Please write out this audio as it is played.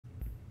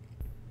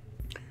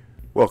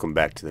Welcome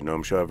back to the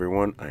Gnome Show,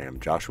 everyone. I am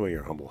Joshua,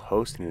 your humble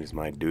host, and it is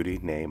my duty,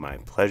 nay, my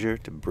pleasure,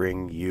 to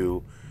bring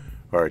you,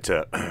 or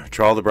to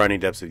trawl the briny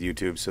depths of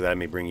YouTube so that I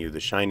may bring you the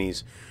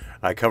shinies.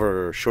 I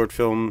cover short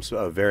films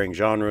of varying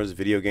genres,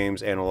 video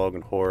games, analog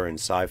and horror, and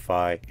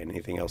sci-fi, and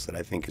anything else that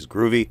I think is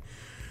groovy.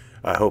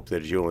 I hope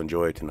that you'll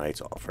enjoy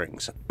tonight's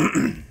offerings.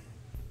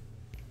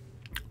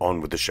 On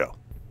with the show.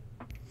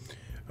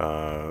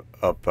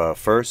 Up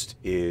first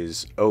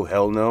is Oh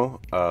Hell No,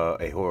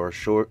 a horror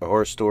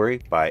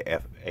story by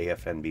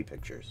AFNB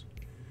Pictures.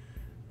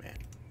 Man,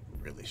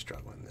 really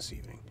struggling this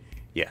evening.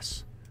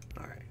 Yes.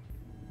 All right.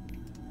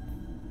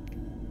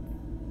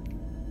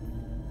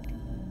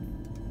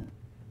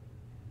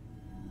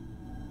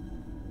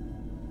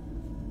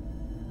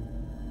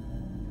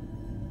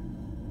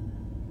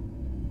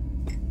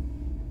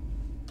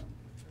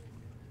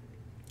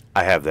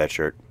 I have that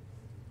shirt.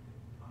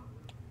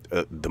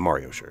 The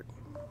Mario shirt.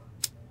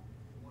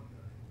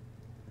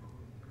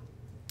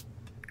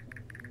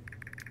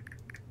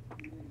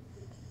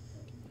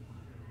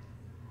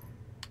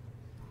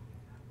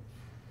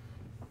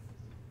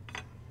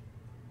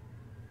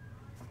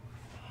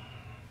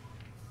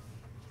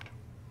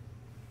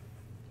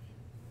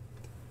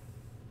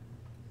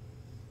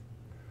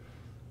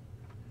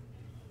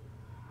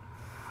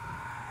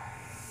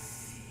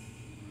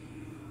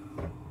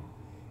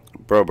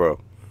 Bro.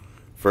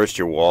 First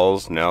your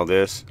walls, now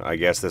this. I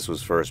guess this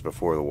was first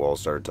before the walls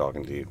started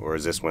talking to you. Or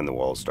is this when the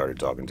walls started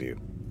talking to you?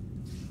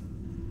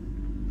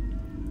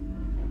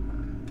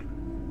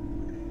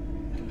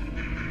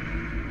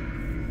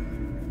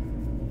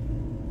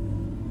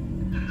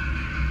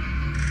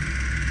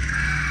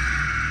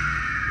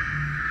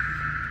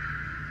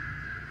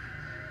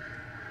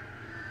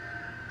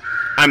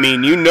 I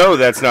mean, you know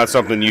that's not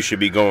something you should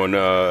be going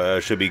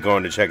to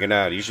check it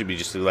out. You should be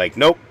just like,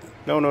 nope,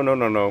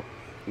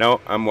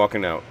 no, I'm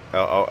walking out.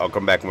 I'll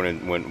come back when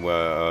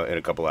in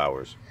a couple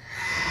hours.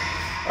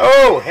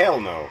 Oh hell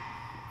no!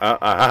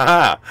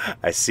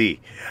 I see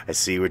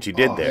what you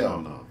did there.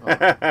 Hell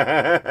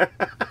no.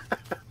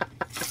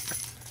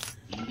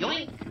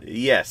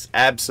 Yes,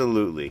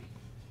 absolutely.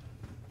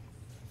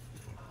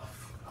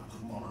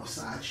 I'm on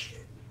outside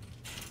shit.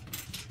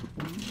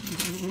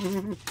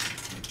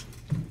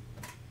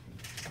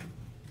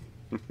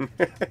 Man,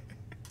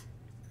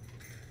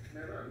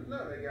 I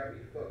know they got me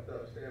fucked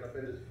up staying up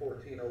in this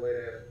 1408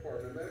 ass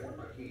apartment, man. Where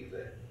my keys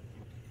at?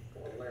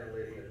 Call the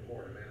landlady in the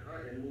morning, man. I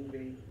am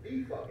moving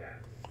the fuck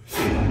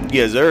out.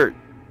 Yes, sir.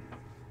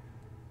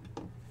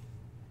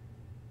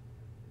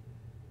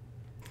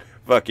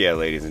 Fuck yeah,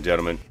 ladies and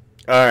gentlemen.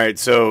 All right,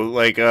 so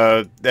like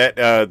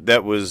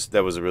that was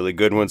a really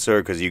good one,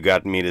 sir, because you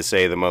got me to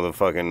say the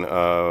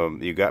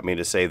motherfucking you got me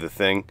to say the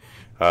thing,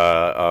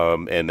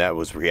 and that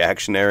was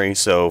reactionary.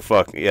 So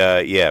fuck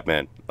yeah,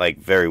 man. Like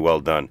very well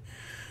done.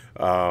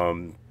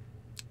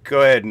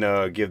 Go ahead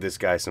and give this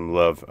guy some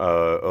love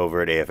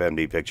over at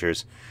AFMD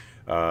Pictures.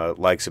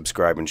 Like,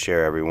 subscribe, and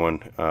share,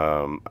 everyone.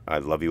 I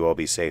love you all.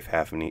 Be safe,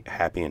 happy,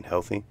 and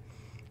healthy.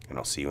 And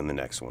I'll see you in the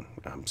next one.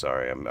 I'm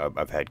sorry.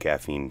 I've had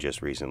caffeine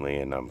just recently,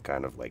 and I'm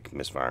kind of like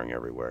misfiring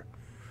everywhere.